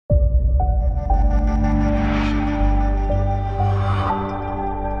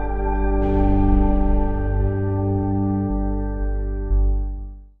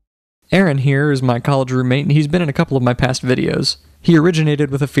Aaron here is my college roommate, and he's been in a couple of my past videos. He originated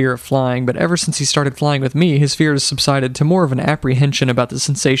with a fear of flying, but ever since he started flying with me, his fear has subsided to more of an apprehension about the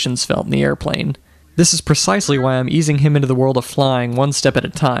sensations felt in the airplane. This is precisely why I'm easing him into the world of flying one step at a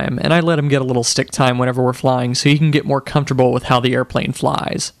time, and I let him get a little stick time whenever we're flying so he can get more comfortable with how the airplane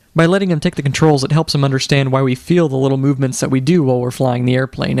flies. By letting him take the controls, it helps him understand why we feel the little movements that we do while we're flying the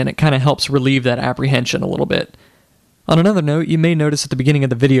airplane, and it kind of helps relieve that apprehension a little bit. On another note, you may notice at the beginning of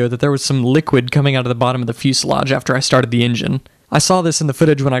the video that there was some liquid coming out of the bottom of the fuselage after I started the engine. I saw this in the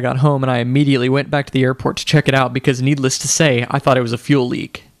footage when I got home, and I immediately went back to the airport to check it out because, needless to say, I thought it was a fuel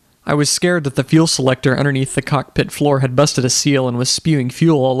leak. I was scared that the fuel selector underneath the cockpit floor had busted a seal and was spewing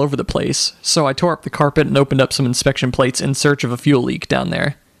fuel all over the place, so I tore up the carpet and opened up some inspection plates in search of a fuel leak down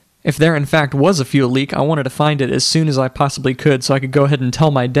there. If there in fact was a fuel leak, I wanted to find it as soon as I possibly could so I could go ahead and tell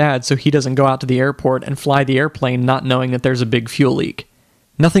my dad so he doesn't go out to the airport and fly the airplane not knowing that there's a big fuel leak.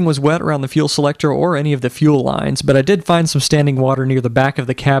 Nothing was wet around the fuel selector or any of the fuel lines, but I did find some standing water near the back of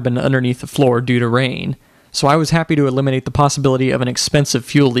the cabin underneath the floor due to rain, so I was happy to eliminate the possibility of an expensive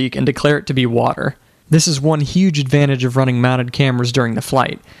fuel leak and declare it to be water. This is one huge advantage of running mounted cameras during the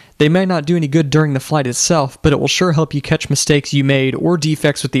flight. They may not do any good during the flight itself, but it will sure help you catch mistakes you made or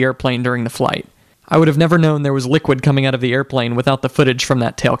defects with the airplane during the flight. I would have never known there was liquid coming out of the airplane without the footage from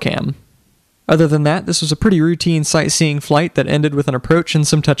that tail cam. Other than that, this was a pretty routine sightseeing flight that ended with an approach and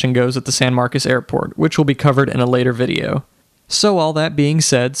some touch and goes at the San Marcos airport, which will be covered in a later video. So all that being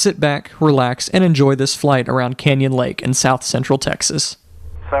said, sit back, relax, and enjoy this flight around Canyon Lake in south central Texas.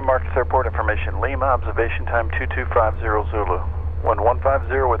 San Marcos Airport information, Lima, observation time 2250 Zulu.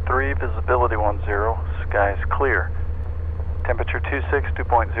 1150 with 3, visibility 10, skies clear. Temperature 26,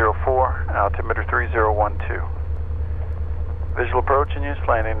 2.04, altimeter 3012. Visual approach and use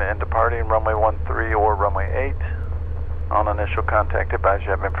landing and departing runway 13 or runway 8. On initial contact, advise you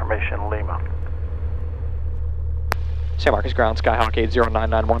have information, Lima. San Marcos ground, Skyhawk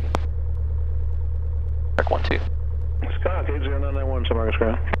 80991. Check 1-2. Skyhawk 80991, San Marcos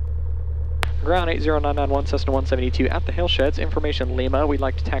ground. Ground 80991, Cessna 172 at the hail sheds. Information Lima, we'd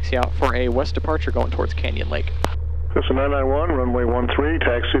like to taxi out for a west departure going towards Canyon Lake. Cessna 991, runway 13,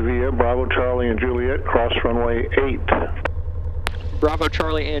 taxi via Bravo, Charlie, and Juliet, cross runway 8. Bravo,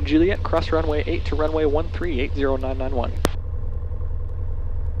 Charlie, and Juliet, cross runway 8 to runway 13, 80991.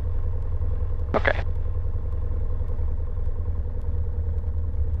 Okay.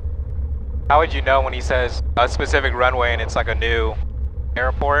 How would you know when he says a specific runway and it's like a new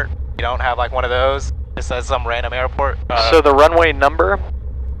airport? You don't have like one of those? It says some random airport? So the runway number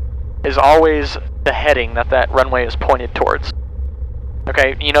is always the heading that runway is pointed towards.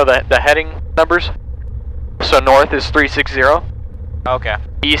 Okay, you know the heading numbers? So north is 360. Okay.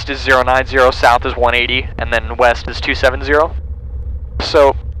 East is 090, south is 180, and then west is 270.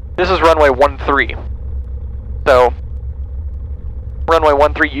 So this is runway 13. So runway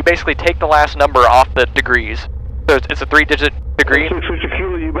 13, you basically take the last number off the degrees. So it's a 3-digit degree.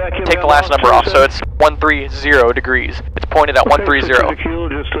 Take the last number off, so it's 130 degrees. It's pointed at 130.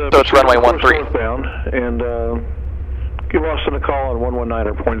 So it's runway 13. And give Austin a call on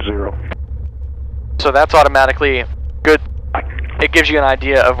 119.0. So that's automatically good. It gives you an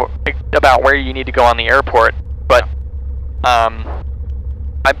idea of about where you need to go on the airport, but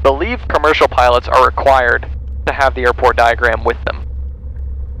I believe commercial pilots are required to have the airport diagram with them.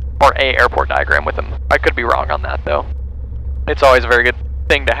 Or a airport diagram with them. I could be wrong on that though. It's always a very good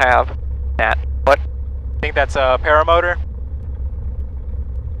thing to have. Nat, what? I think that's a paramotor.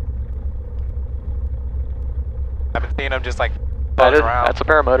 I've been seeing them just like buzz around. That's a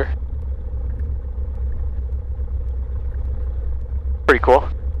paramotor. Pretty cool.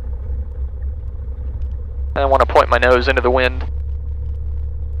 I want to point my nose into the wind.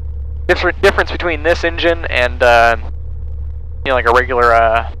 Difference between this engine and you know, like a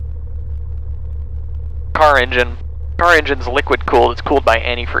regular car engine. Car engine's liquid cooled. It's cooled by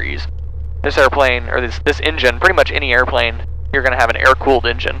antifreeze. This airplane, or this engine, pretty much any airplane, you're going to have an air-cooled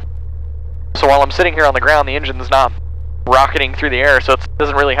engine. So while I'm sitting here on the ground, the engine's not rocketing through the air, so it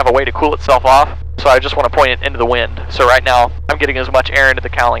doesn't really have a way to cool itself off. So I just want to point it into the wind. So right now, I'm getting as much air into the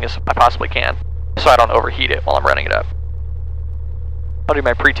cowling as I possibly can, so I don't overheat it while I'm running it up. I'll do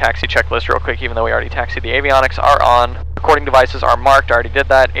my pre-taxi checklist real quick, even though we already taxied. The avionics are on. Recording devices are marked. I already did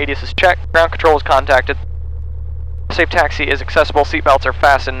that. ADS is checked. Ground control is contacted. Safe taxi is accessible. Seatbelts are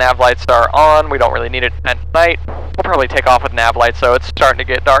fastened. Nav lights are on. We don't really need it at night. We'll probably take off with nav lights, so it's starting to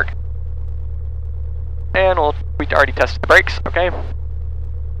get dark. And we already tested the brakes. Okay.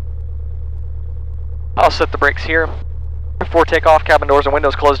 I'll set the brakes here. Before takeoff, cabin doors and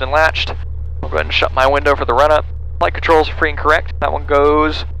windows closed and latched. I'll go ahead and shut my window for the run-up. Flight controls are free and correct. That one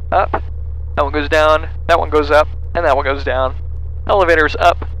goes up, that one goes down, that one goes up, and that one goes down. Elevators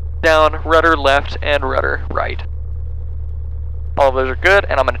up, down, rudder left, and rudder right. All of those are good,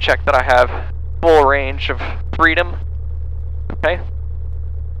 and I'm going to check that I have full range of freedom. Okay.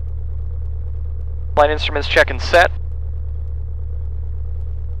 Flight instruments check and set.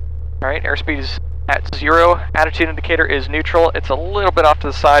 Alright, airspeed is at 0. Attitude indicator is neutral. It's a little bit off to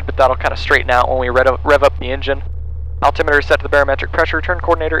the side, but that'll kind of straighten out when we rev up the engine. Altimeter is set to the barometric pressure. Turn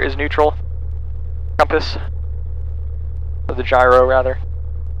coordinator is neutral. Compass, or the gyro rather,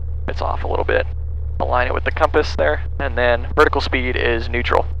 it's off a little bit. Align it with the compass there, and then vertical speed is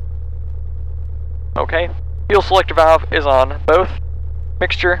neutral. Okay, fuel selector valve is on both.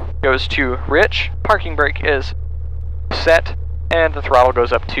 Mixture goes to rich. Parking brake is set, and the throttle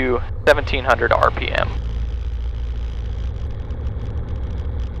goes up to 1700 RPM.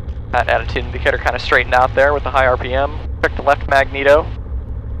 That attitude indicator kind of straightened out there with the high RPM. Check the left magneto.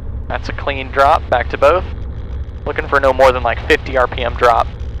 That's a clean drop, back to both. Looking for no more than like 50 RPM drop.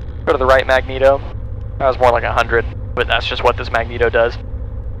 Go to the right magneto. That was more like 100, but that's just what this magneto does.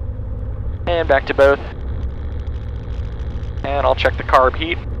 And back to both. And I'll check the carb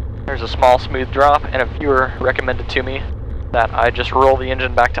heat. There's a small smooth drop, and a viewer recommended to me that I just roll the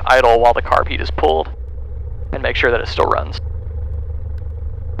engine back to idle while the carb heat is pulled and make sure that it still runs.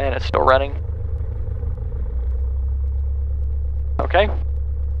 And it's still running. Okay.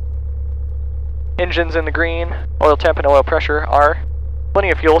 Engine's in the green. Oil temp and oil pressure are.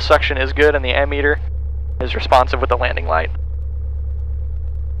 Plenty of fuel, suction is good, and the ammeter is responsive with the landing light.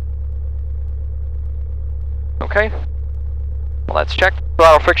 Okay. Well, that's checked.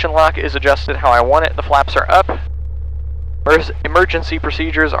 Throttle friction lock is adjusted how I want it. The flaps are up. Emergency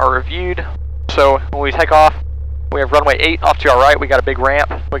procedures are reviewed. So when we take off, we have runway 8 off to our right. We got a big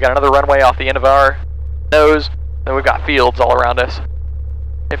ramp. We got another runway off the end of our nose. Then we've got fields all around us.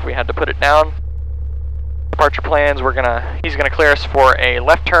 If we had to put it down. Departure plans, he's gonna clear us for a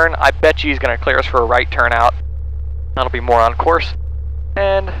left turn. I bet you he's gonna clear us for a right turn out. That'll be more on course.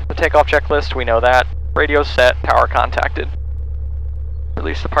 And the takeoff checklist, we know that. Radio set, power contacted.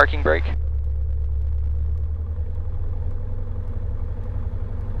 Release the parking brake.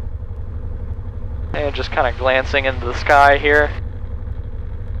 And just kind of glancing into the sky here.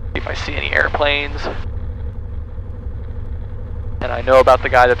 See if I see any airplanes. And I know about the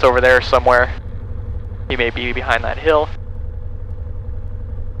guy that's over there somewhere. He may be behind that hill.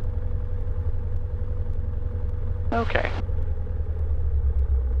 Okay.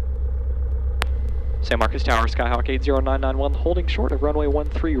 San Marcos Tower, Skyhawk 80991, holding short of runway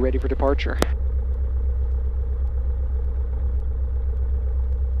 13, ready for departure.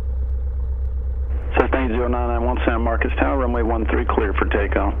 Cessna 80991, San Marcos Tower, runway 13, clear for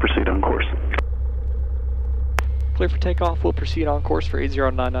takeoff. Proceed on course. Clear for takeoff, we'll proceed on course for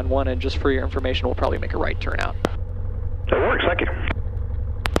 80991, and just for your information, we'll probably make a right turn out. That works, thank you.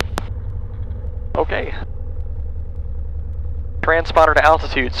 Okay. Transponder to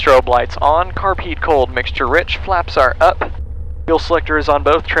altitude, strobe lights on, carb heat cold, mixture rich, flaps are up. Fuel selector is on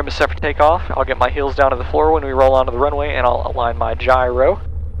both, trim is set for takeoff. I'll get my heels down to the floor when we roll onto the runway, and I'll align my gyro.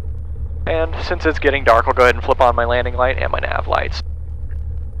 And since it's getting dark, I'll go ahead and flip on my landing light and my nav lights.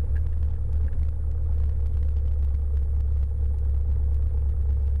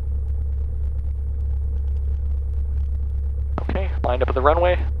 Okay, lined up at the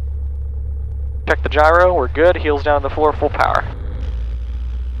runway. Check the gyro, we're good, heels down to the floor, full power.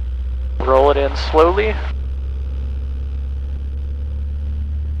 Roll it in slowly.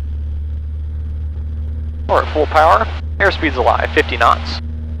 We're at full power. Airspeed's alive, 50 knots,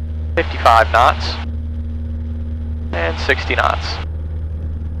 55 knots, and 60 knots.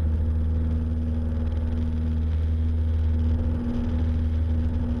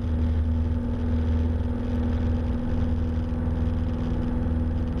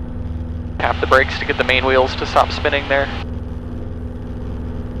 Tap the brakes to get the main wheels to stop spinning there.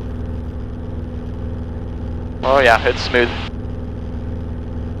 Oh yeah, it's smooth.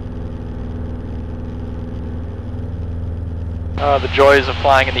 Oh, the joys of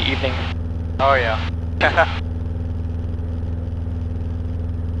flying in the evening. Oh yeah.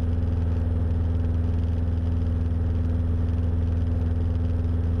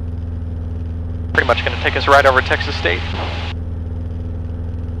 Pretty much going to take us right over Texas State.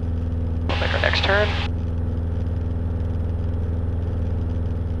 We'll make our next turn.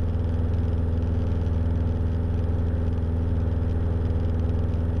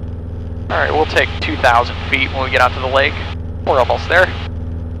 Alright, we'll take 2,000 feet when we get out to the lake. We're almost there.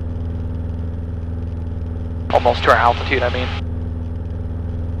 Almost to our altitude, I mean.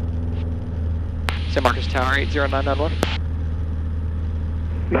 San Marcos Tower, 80991.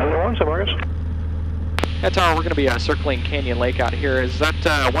 1, San Marcos. Yeah, Tower, we're going to be circling Canyon Lake out here. Is that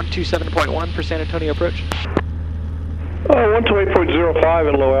 127.1 for San Antonio approach? 128.05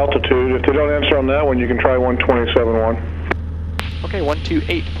 in low altitude. If they don't answer on that one, you can try 127.1. Okay,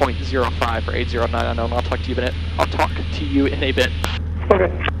 128.05 for 809 unknown. I'll talk to you in a bit. I'll talk to you in a bit.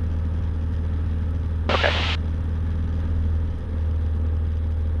 Okay. Okay.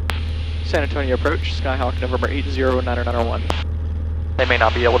 San Antonio approach, Skyhawk, November 809901. They may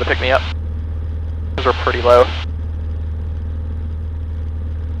not be able to pick me up, because we're pretty low.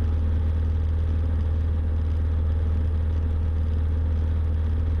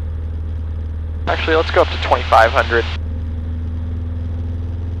 Actually, let's go up to 2500.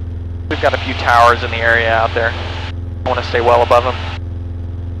 We've got a few towers in the area out there. I want to stay well above them.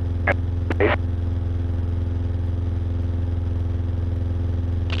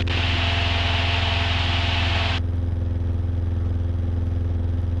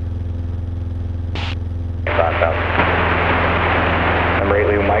 Number 8,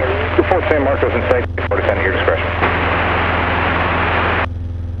 Leo Mike. Report San Marcos in sight. Report at your discretion.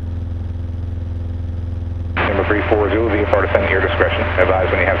 Number 34 Zulu, VFR descend at your discretion. Advise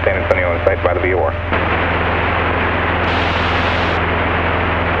when you have San Antonio in sight by the VOR.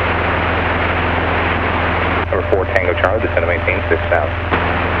 Number 4 Tango Charlie, descend to maintain 6 south.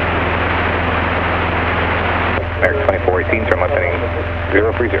 American 2418, turn left heading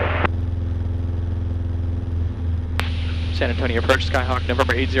 030. San Antonio approach, Skyhawk,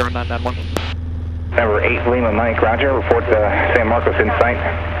 November 809991. Number 8 Lima Mike, roger. Report San Marcos in sight.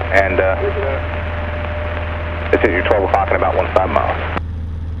 And this is your 12 o'clock in about 15 miles.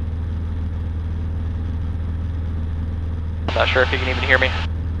 Not sure if you can even hear me.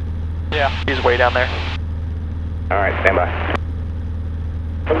 Yeah, he's way down there. Alright, stand by.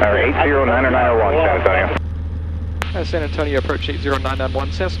 Number 809901, San Antonio. San Antonio approach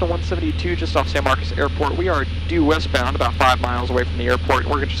 80991, Cessna 172 just off San Marcos Airport. We are due westbound about 5 miles away from the airport.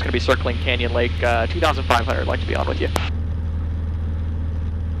 We're just going to be circling Canyon Lake, 2500. I'd like to be on with you.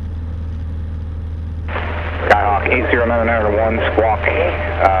 Skyhawk 809901, squawk.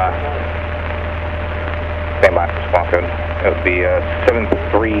 Stand by, squawk code. It would be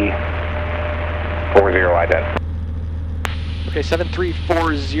 7340 ident. Okay,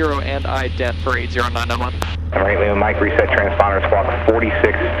 7340 and ident for 80991. Number 8 Lima Mike, reset transponder, squawk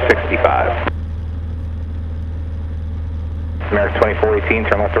 4665. American 2418,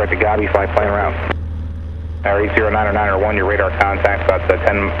 turn left direct to Gabi, fly plane around. Number 809901, your radar contact about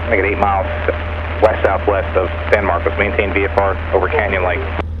 8 miles west-southwest of San Marcos. Maintain VFR over Canyon Lake.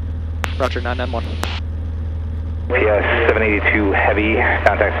 Roger, 991. PS 782 heavy,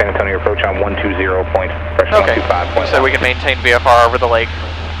 contact San Antonio approach on 120 point, pressure Okay, 125. so we can maintain VFR over the lake.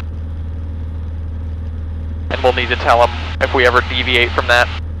 And we'll need to tell him if we ever deviate from that,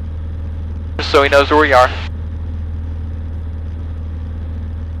 just so he knows where we are.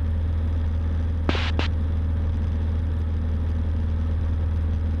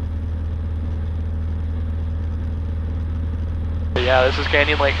 But yeah, this is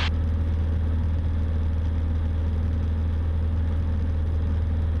Canyon Lake.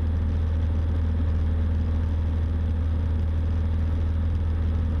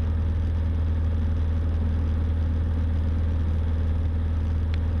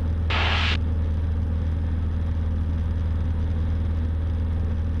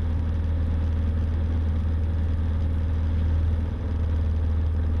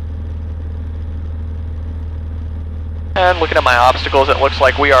 And looking at my obstacles, it looks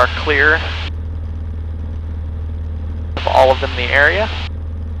like we are clear of all of them in the area.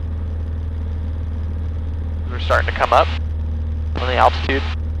 We're starting to come up on the altitude.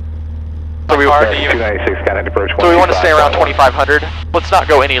 So we want 296 contact approach. So we want to stay around 2500. Let's not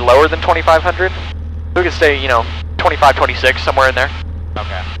go any lower than 2500. We can stay, 25, 26, somewhere in there.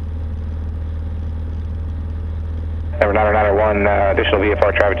 Okay. Number 901, additional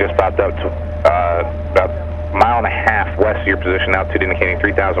VFR traffic just popped up to about a mile and a half west of your position, altitude indicating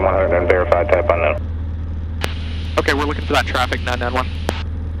 3,100 and verified type unknown. Okay, we're looking for that traffic, 991.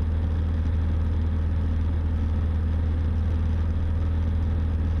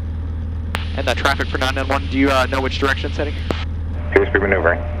 And that traffic for 991, do you know which direction it's heading? Here's speed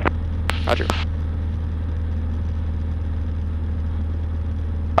maneuvering. Roger. I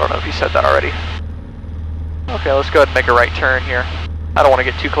don't know if you said that already. Okay, let's go ahead and make a right turn here. I don't want to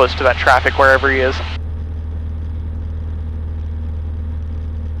get too close to that traffic wherever he is.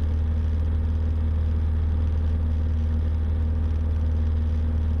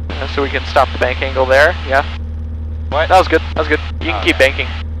 So we can stop the bank angle there, yeah? What? That was good, that was good. You can keep banking.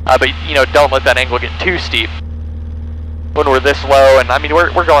 But, don't let that angle get too steep. when we're this low, and I mean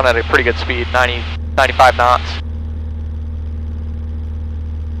we're going at a pretty good speed, 95 knots.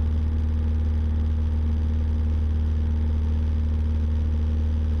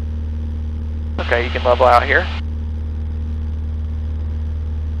 Okay, you can level out here.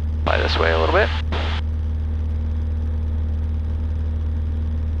 Fly this way a little bit.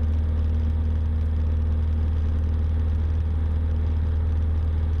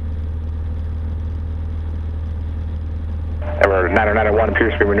 Number 991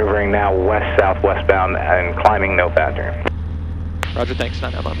 appears to be maneuvering now west-southwestbound and climbing no faster. Roger, thanks,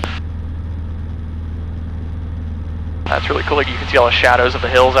 991. That's really cool. You can see all the shadows of the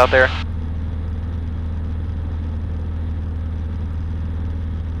hills out there.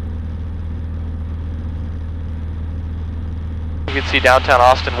 You can see downtown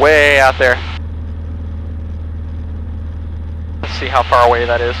Austin way out there. Let's see how far away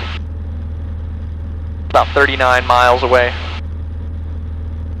that is. About 39 miles away.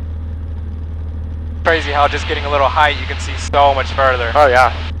 Crazy how just getting a little height you can see so much further. Oh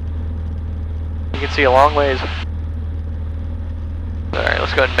yeah. You can see a long ways. Alright,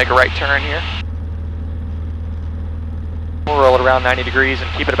 let's go ahead and make a right turn here. We'll roll it around 90 degrees and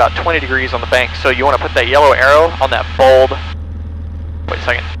keep it about 20 degrees on the bank. So you want to put that yellow arrow on that bold... Wait a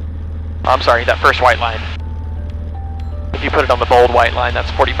second. I'm sorry, that first white line. If you put it on the bold white line,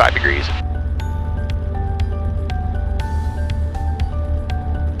 that's 45 degrees.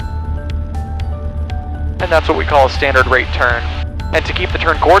 And that's what we call a standard rate turn. And to keep the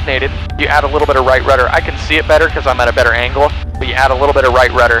turn coordinated, you add a little bit of right rudder. I can see it better because I'm at a better angle, but you add a little bit of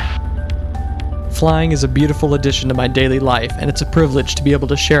right rudder. Flying is a beautiful addition to my daily life, and it's a privilege to be able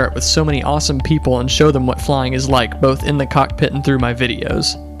to share it with so many awesome people and show them what flying is like, both in the cockpit and through my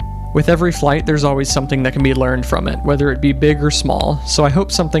videos. With every flight, there's always something that can be learned from it, whether it be big or small, so I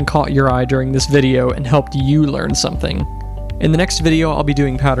hope something caught your eye during this video and helped you learn something. In the next video, I'll be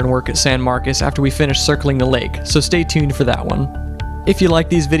doing pattern work at San Marcos after we finish circling the lake, so stay tuned for that one. If you like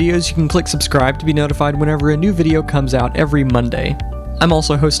these videos, you can click subscribe to be notified whenever a new video comes out every Monday. I'm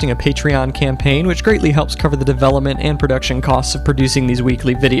also hosting a Patreon campaign, which greatly helps cover the development and production costs of producing these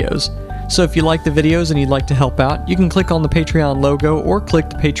weekly videos. So if you like the videos and you'd like to help out, you can click on the Patreon logo or click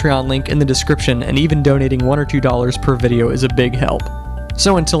the Patreon link in the description, and even donating $1 or $2 per video is a big help.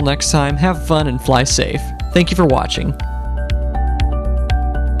 So until next time, have fun and fly safe. Thank you for watching.